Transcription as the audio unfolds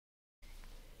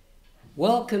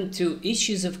Welcome to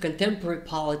Issues of Contemporary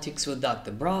Politics with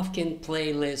Dr. Brovkin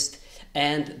playlist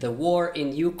and the War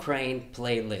in Ukraine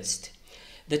playlist.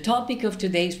 The topic of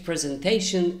today's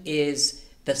presentation is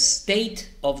the state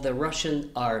of the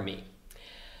Russian army.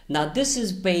 Now, this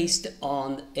is based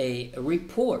on a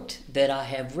report that I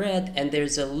have read, and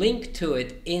there's a link to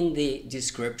it in the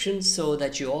description so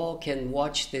that you all can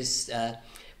watch this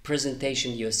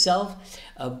presentation yourself.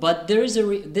 But there is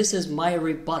this is my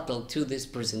rebuttal to this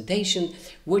presentation,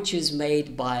 which is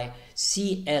made by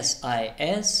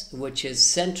CSIS, which is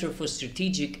Center for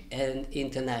Strategic and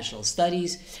International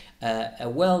Studies, a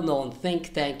well-known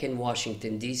think tank in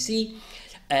Washington, D.C.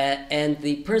 And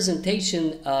the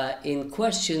presentation in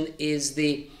question is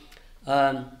the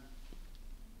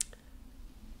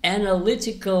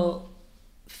analytical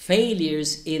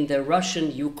failures in the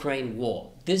Russian-Ukraine war.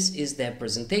 This is their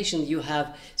presentation. You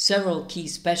have several key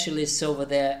specialists over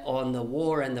there on the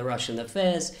war and the Russian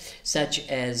affairs, such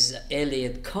as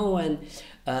Elliot Cohen.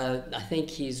 I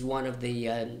think he's one of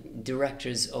the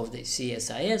directors of the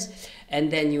CSIS.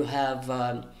 And then you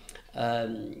have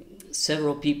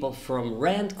several people from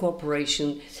RAND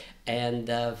Corporation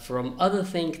and from other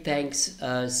think tanks.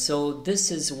 So this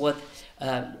is what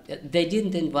they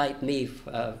didn't invite me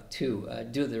to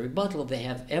do the rebuttal. They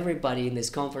have everybody in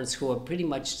this conference who are pretty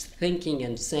much thinking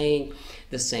and saying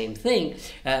the same thing,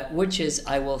 which is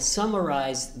I will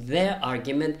summarize their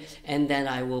argument and then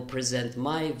I will present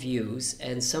my views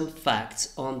and some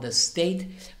facts on the state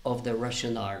of the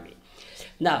Russian army.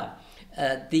 Now,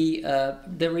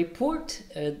 the report,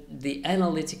 the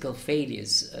analytical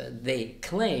failures they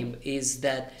claim is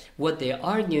that what they're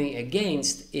arguing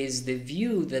against is the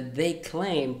view that they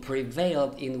claim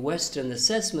prevailed in Western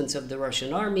assessments of the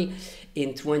Russian army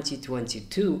in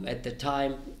 2022 at the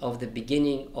time of the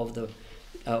beginning of the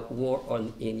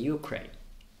war in Ukraine.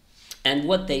 And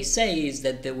what they say is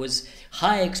that there was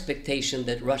high expectation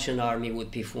that Russian army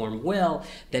would perform well,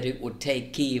 that it would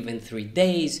take Kyiv in 3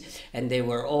 days, and there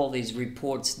were all these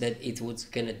reports that it was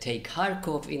going to take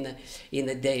Kharkov in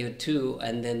a day or two,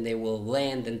 and then they will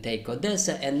land and take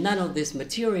Odessa, and none of this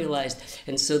materialized.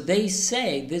 And so they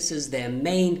say this is their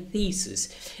main thesis,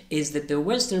 is that the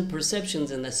Western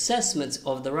perceptions and assessments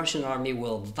of the Russian army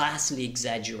were vastly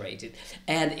exaggerated.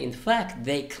 And in fact,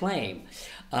 they claim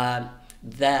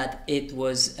that it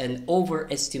was an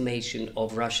overestimation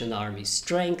of Russian army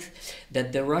strength,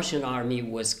 that the Russian army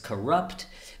was corrupt,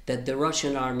 that the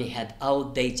Russian army had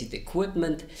outdated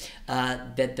equipment,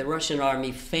 that the Russian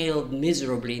army failed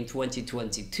miserably in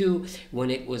 2022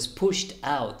 when it was pushed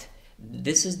out.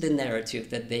 This is the narrative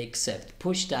that they accept,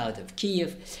 pushed out of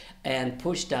Kyiv and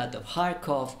pushed out of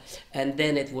Kharkov, and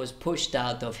then it was pushed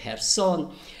out of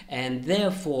Kherson, and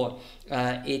therefore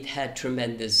it had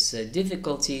tremendous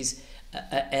difficulties.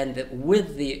 And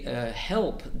with the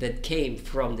help that came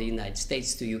from the United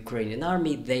States to Ukrainian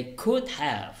army, they could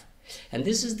have, and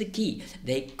this is the key,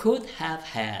 they could have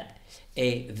had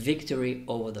a victory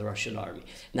over the Russian army.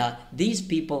 Now, these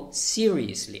people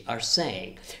seriously are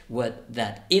saying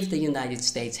that if the United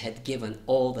States had given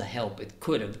all the help it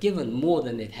could have given, more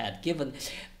than it had given,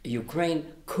 Ukraine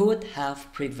could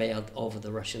have prevailed over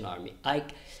the Russian army. I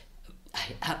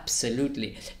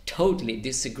absolutely, totally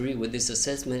disagree with this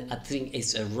assessment. I think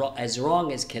it's as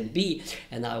wrong as can be,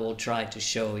 and I will try to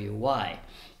show you why.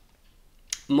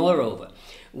 Moreover,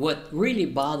 what really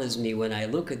bothers me when I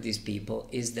look at these people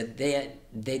is that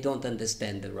they don't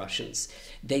understand the Russians.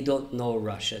 They don't know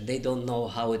Russia. They don't know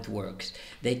how it works.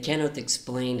 They cannot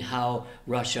explain how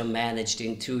Russia managed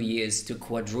in 2 years to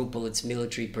quadruple its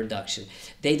military production.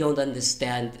 They don't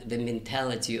understand the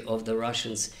mentality of the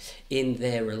Russians in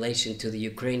their relation to the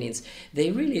Ukrainians.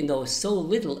 They really know so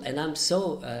little, and I'm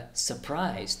so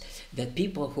surprised that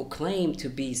people who claim to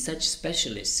be such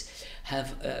specialists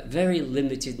have very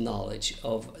limited knowledge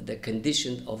of the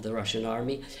condition of the Russian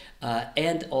army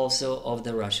and also of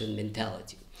the Russian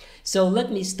mentality. So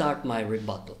let me start my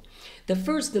rebuttal. The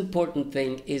first important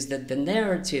thing is that the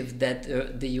narrative that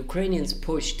the Ukrainians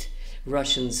pushed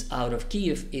Russians out of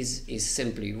Kyiv is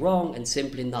simply wrong and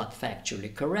simply not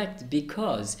factually correct,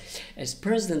 because, as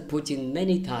President Putin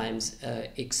many times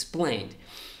explained,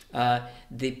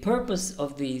 the purpose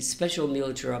of the special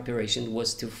military operation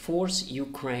was to force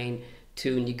Ukraine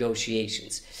to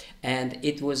negotiations. And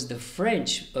it was the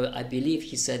French, I believe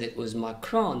he said it was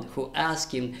Macron, who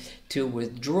asked him to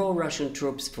withdraw Russian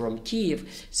troops from Kyiv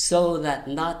so that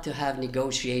not to have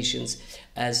negotiations,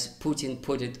 as Putin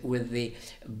put it, with the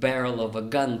barrel of a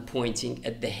gun pointing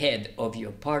at the head of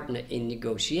your partner in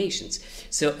negotiations.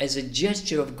 So as a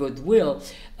gesture of goodwill,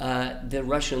 the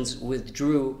Russians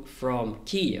withdrew from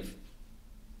Kyiv.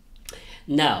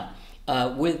 Now,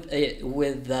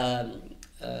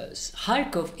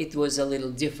 Kharkov, it was a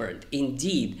little different.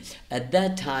 Indeed, at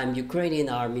that time, Ukrainian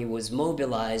army was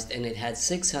mobilized and it had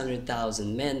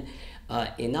 600,000 men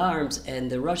in arms, and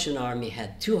the Russian army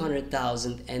had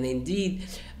 200,000. And indeed,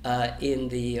 in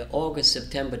the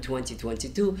August-September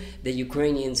 2022, the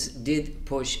Ukrainians did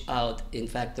push out. In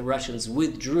fact, the Russians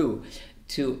withdrew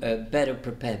to better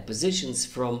prepared positions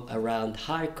from around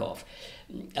Kharkov.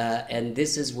 And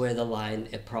this is where the line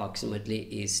approximately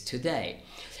is today.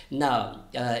 Now,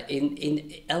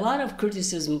 in a lot of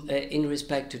criticism in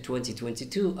respect to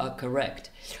 2022 are correct.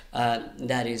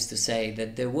 That is to say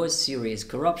that there was serious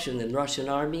corruption in Russian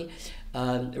army,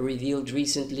 revealed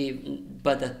recently,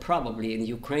 but that probably in the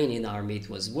Ukrainian army it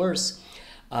was worse.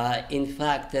 In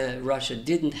fact, Russia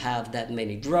didn't have that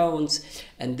many drones,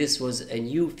 and this was a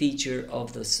new feature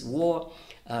of this war,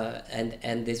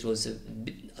 and this was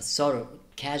a sort of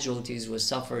casualties were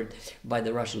suffered by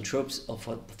the Russian troops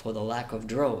for the lack of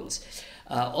drones.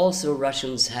 Also,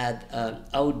 Russians had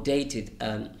outdated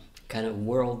kind of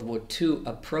World War II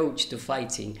approach to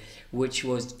fighting, which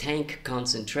was tank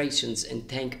concentrations and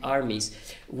tank armies,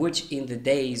 which in the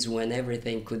days when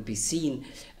everything could be seen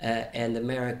and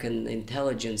American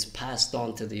intelligence passed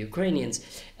on to the Ukrainians,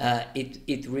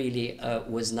 it really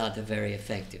was not very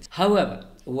effective. However,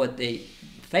 what they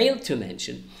failed to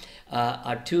mention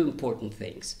are two important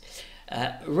things.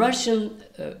 Russian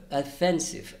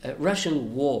offensive,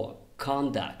 Russian war,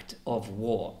 conduct of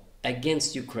war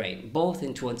against Ukraine, both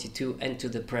in 22 and to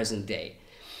the present day,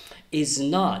 is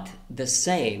not the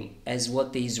same as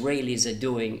what the Israelis are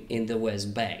doing in the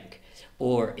West Bank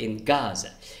or in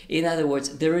Gaza. In other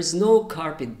words, there is no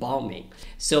carpet bombing.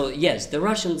 So yes, the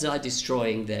Russians are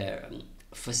destroying their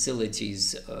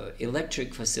facilities,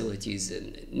 electric facilities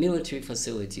and military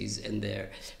facilities and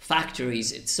their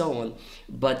factories and so on,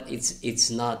 but it's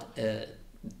not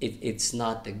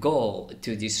the goal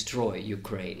to destroy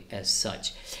Ukraine as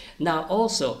such. Now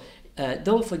also,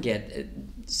 don't forget,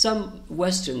 some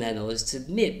Western analysts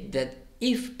admit that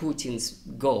if Putin's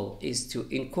goal is to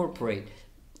incorporate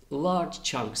large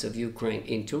chunks of Ukraine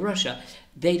into Russia,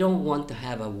 they don't want to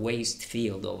have a waste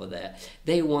field over there.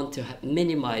 They want to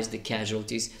minimize the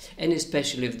casualties, and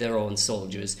especially of their own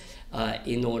soldiers,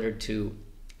 in order to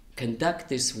conduct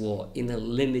this war in a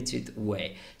limited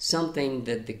way, something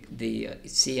that the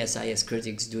CSIS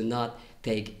critics do not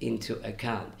take into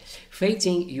account.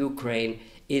 Fighting Ukraine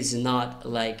is not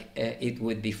like it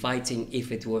would be fighting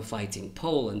if it were fighting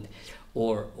Poland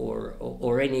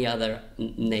or any other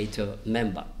NATO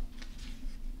member.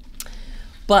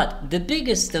 But the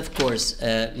biggest, of course,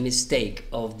 mistake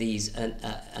of these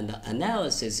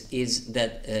analysis is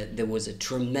that there was a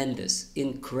tremendous,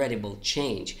 incredible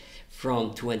change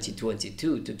from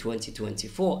 2022 to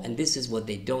 2024, and this is what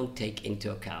they don't take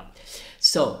into account.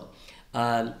 So,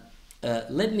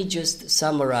 let me just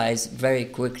summarize very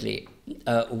quickly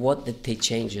what the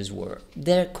changes were.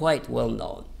 They're quite well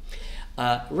known.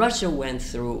 Russia went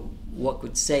through what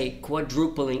could say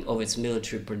quadrupling of its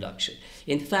military production.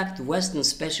 In fact, Western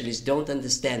specialists don't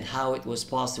understand how it was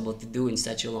possible to do in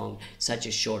such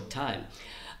a short time.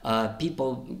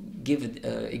 People give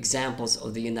examples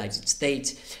of the United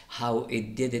States, how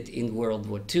it did it in World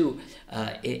War II,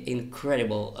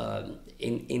 incredible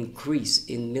increase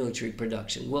in military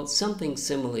production. Well, something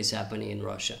similar is happening in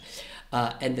Russia.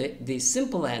 And the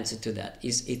simple answer to that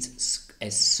is it's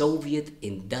a Soviet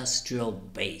industrial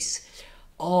base.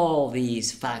 All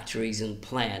these factories and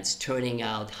plants turning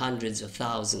out hundreds of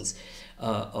thousands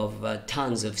of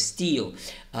tons of steel,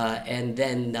 and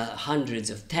then hundreds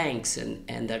of tanks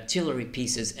and artillery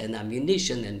pieces and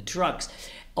ammunition and trucks.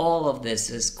 All of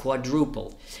this is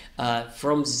quadrupled.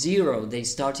 From zero, they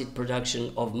started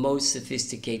production of most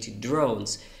sophisticated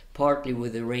drones, partly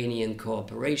with Iranian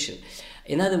cooperation.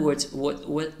 In other words,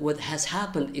 what has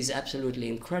happened is absolutely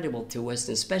incredible to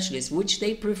Western specialists, which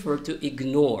they prefer to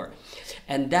ignore.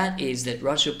 And that is that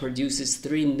Russia produces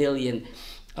 3 million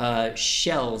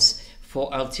shells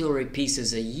for artillery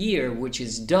pieces a year, which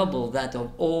is double that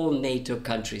of all NATO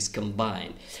countries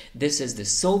combined. This is the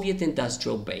Soviet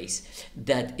industrial base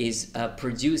that is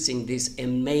producing this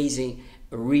amazing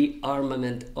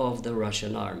rearmament of the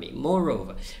Russian army.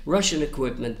 Moreover, Russian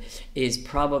equipment is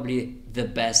probably the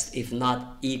best, if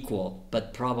not equal,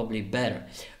 but probably better.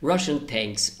 Russian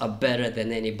tanks are better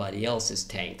than anybody else's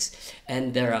tanks,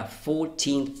 and there are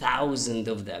 14,000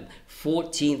 of them.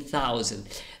 14,000.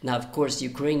 Now, of course,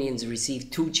 Ukrainians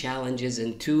received 2 Challengers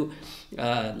and 2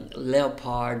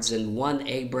 Leopards and 1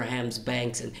 Abrams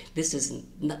Banks, and this is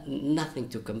nothing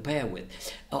to compare with.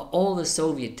 All the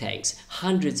Soviet tanks,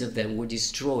 hundreds of them were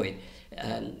destroyed,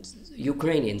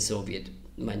 Ukrainian Soviet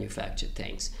manufactured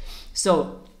tanks.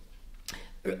 So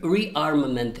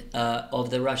rearmament of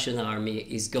the Russian army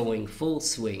is going full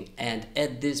swing, and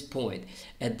at this point,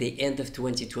 at the end of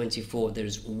 2024,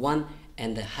 there's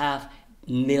 1.5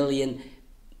 million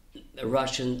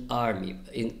Russian army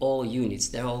in all units.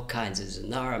 There are all kinds. There's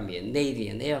an army, a navy,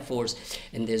 an air force,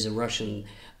 and there's a Russian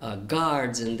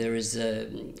guards, and there is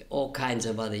all kinds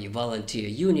of other volunteer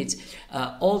units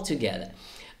all together.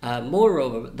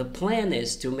 Moreover, the plan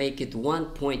is to make it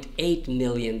 1.8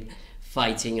 million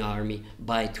fighting army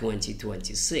by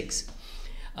 2026.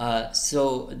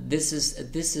 So this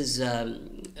is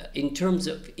in terms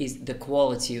of the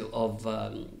quality of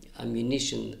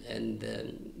ammunition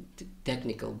and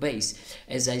technical base.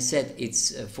 As I said,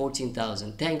 it's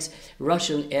 14,000 tanks.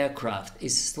 Russian aircraft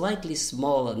is slightly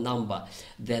smaller number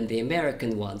than the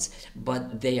American ones,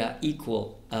 but they are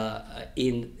equal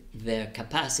in their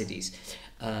capacities,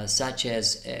 such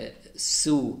as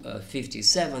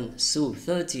Su-57,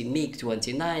 Su-30,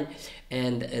 MiG-29,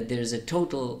 and there's a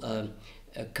total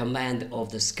command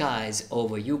of the skies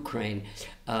over Ukraine,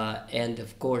 and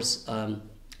of course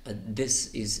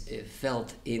this is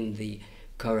felt in the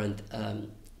current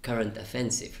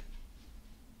offensive.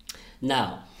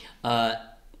 Now,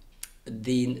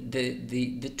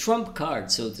 the trump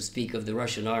card, so to speak, of the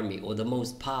Russian army, or the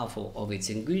most powerful of its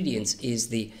ingredients, is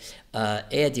the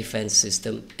air defense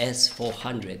system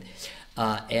S-400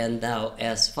 and now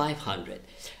S-500,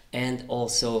 and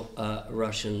also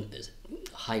Russian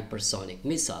hypersonic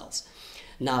missiles.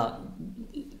 Now,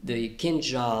 the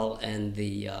Kinjal and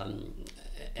the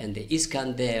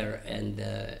Iskander and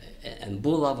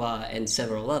Bulava and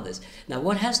several others. Now,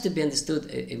 what has to be understood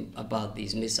about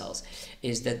these missiles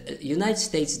is that the United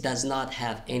States does not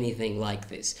have anything like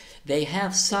this. They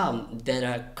have some that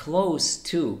are close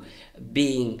to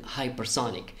being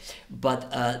hypersonic, but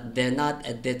they're not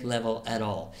at that level at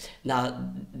all.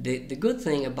 Now, the good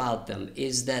thing about them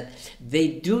is that they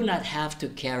do not have to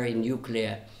carry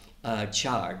nuclear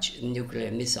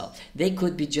nuclear missile. They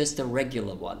could be just a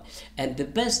regular one, and the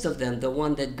best of them, the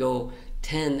one that go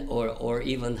 10 or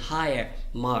even higher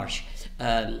Mach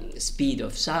speed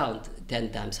of sound,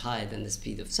 10 times higher than the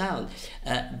speed of sound,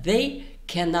 they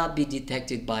cannot be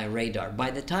detected by radar. By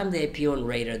the time they appear on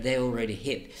radar, they already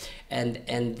hit, and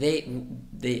the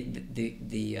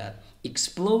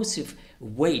explosive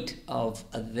weight of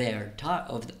their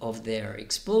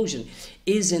explosion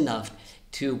is enough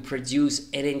to produce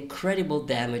an incredible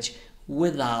damage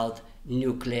without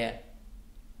nuclear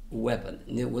weapon,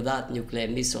 without nuclear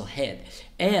missile head,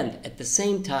 and at the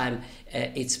same time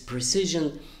it's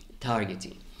precision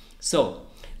targeting. So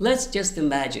let's just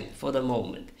imagine for the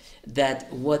moment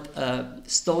that what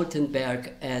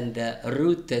Stoltenberg and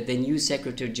Rutte, the new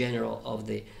Secretary General of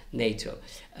the NATO,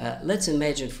 let's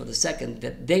imagine for the second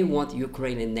that they want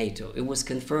Ukraine in NATO. It was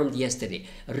confirmed yesterday.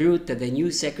 Rutte, the new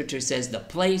secretary, says the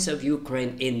place of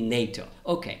Ukraine in NATO.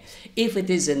 Okay, if it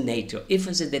is in NATO, if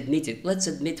it's admitted, let's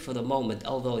admit for the moment,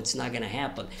 although it's not going to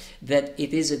happen, that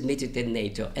it is admitted in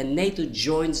NATO, and NATO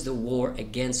joins the war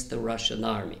against the Russian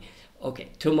army.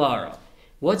 Okay, tomorrow,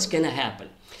 what's going to happen?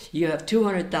 You have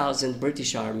 200,000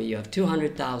 British army, you have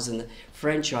 200,000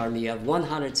 French army, you have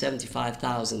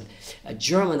 175,000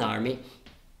 German army,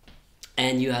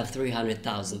 and you have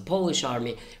 300,000 Polish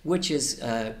army, which is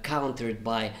countered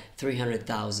by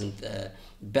 300,000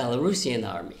 Belarusian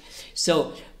army.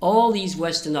 So all these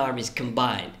Western armies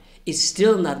combined is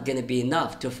still not going to be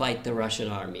enough to fight the Russian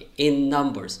army in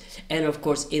numbers. And of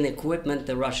course, in equipment,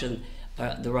 the Russians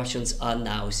are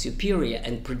now superior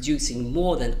and producing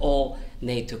more than all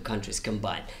NATO countries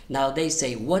combined. Now they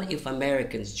say, what if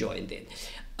Americans joined in?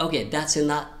 Okay, that's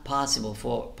not possible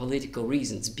for political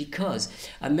reasons, because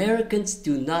Americans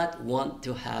do not want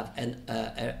to have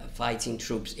fighting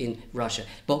troops in Russia.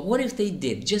 But what if they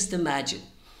did? Just imagine.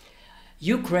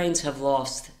 Ukrainian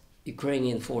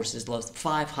forces lost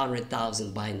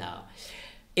 500,000 by now.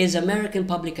 Is American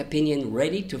public opinion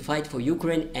ready to fight for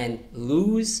Ukraine and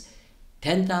lose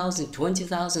 10,000,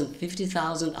 20,000,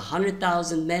 50,000,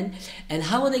 100,000 men? And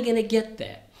how are they going to get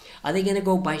there? Are they going to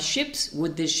go by ships?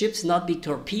 Would the ships not be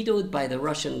torpedoed by the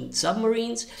Russian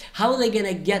submarines? How are they going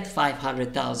to get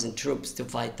 500,000 troops to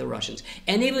fight the Russians?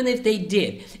 And even if they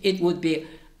did, it would be,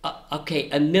 okay,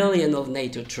 1 million of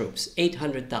NATO troops,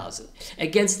 800,000,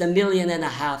 against 1.5 million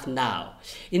now.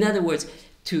 In other words,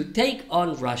 to take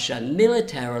on Russia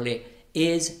militarily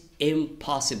is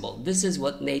impossible. This is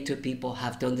what NATO people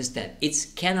have to understand. It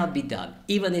cannot be done,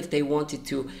 even if they wanted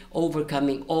to,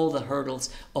 overcoming all the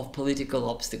hurdles of political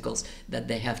obstacles that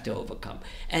they have to overcome.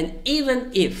 And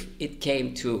even if it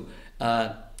came to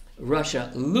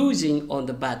Russia losing on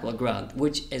the battleground,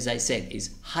 which, as I said,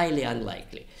 is highly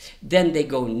unlikely, then they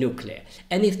go nuclear.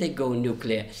 And if they go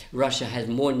nuclear, Russia has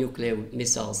more nuclear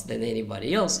missiles than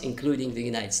anybody else, including the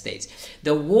United States.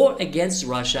 The war against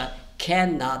Russia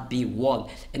cannot be won.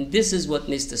 And this is what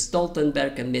Mr.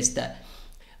 Stoltenberg and Mr.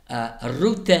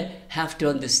 Rutte have to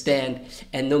understand.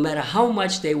 And no matter how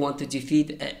much they want to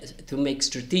defeat, to make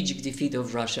strategic defeat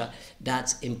of Russia,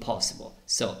 that's impossible.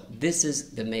 So this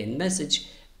is the main message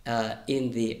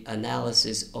in the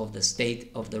analysis of the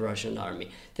state of the Russian army.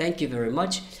 Thank you very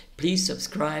much. Please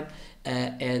subscribe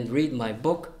and read my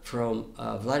book, From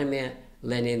Vladimir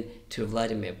Lenin to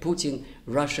Vladimir Putin,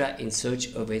 Russia in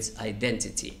Search of Its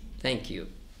Identity. Thank you.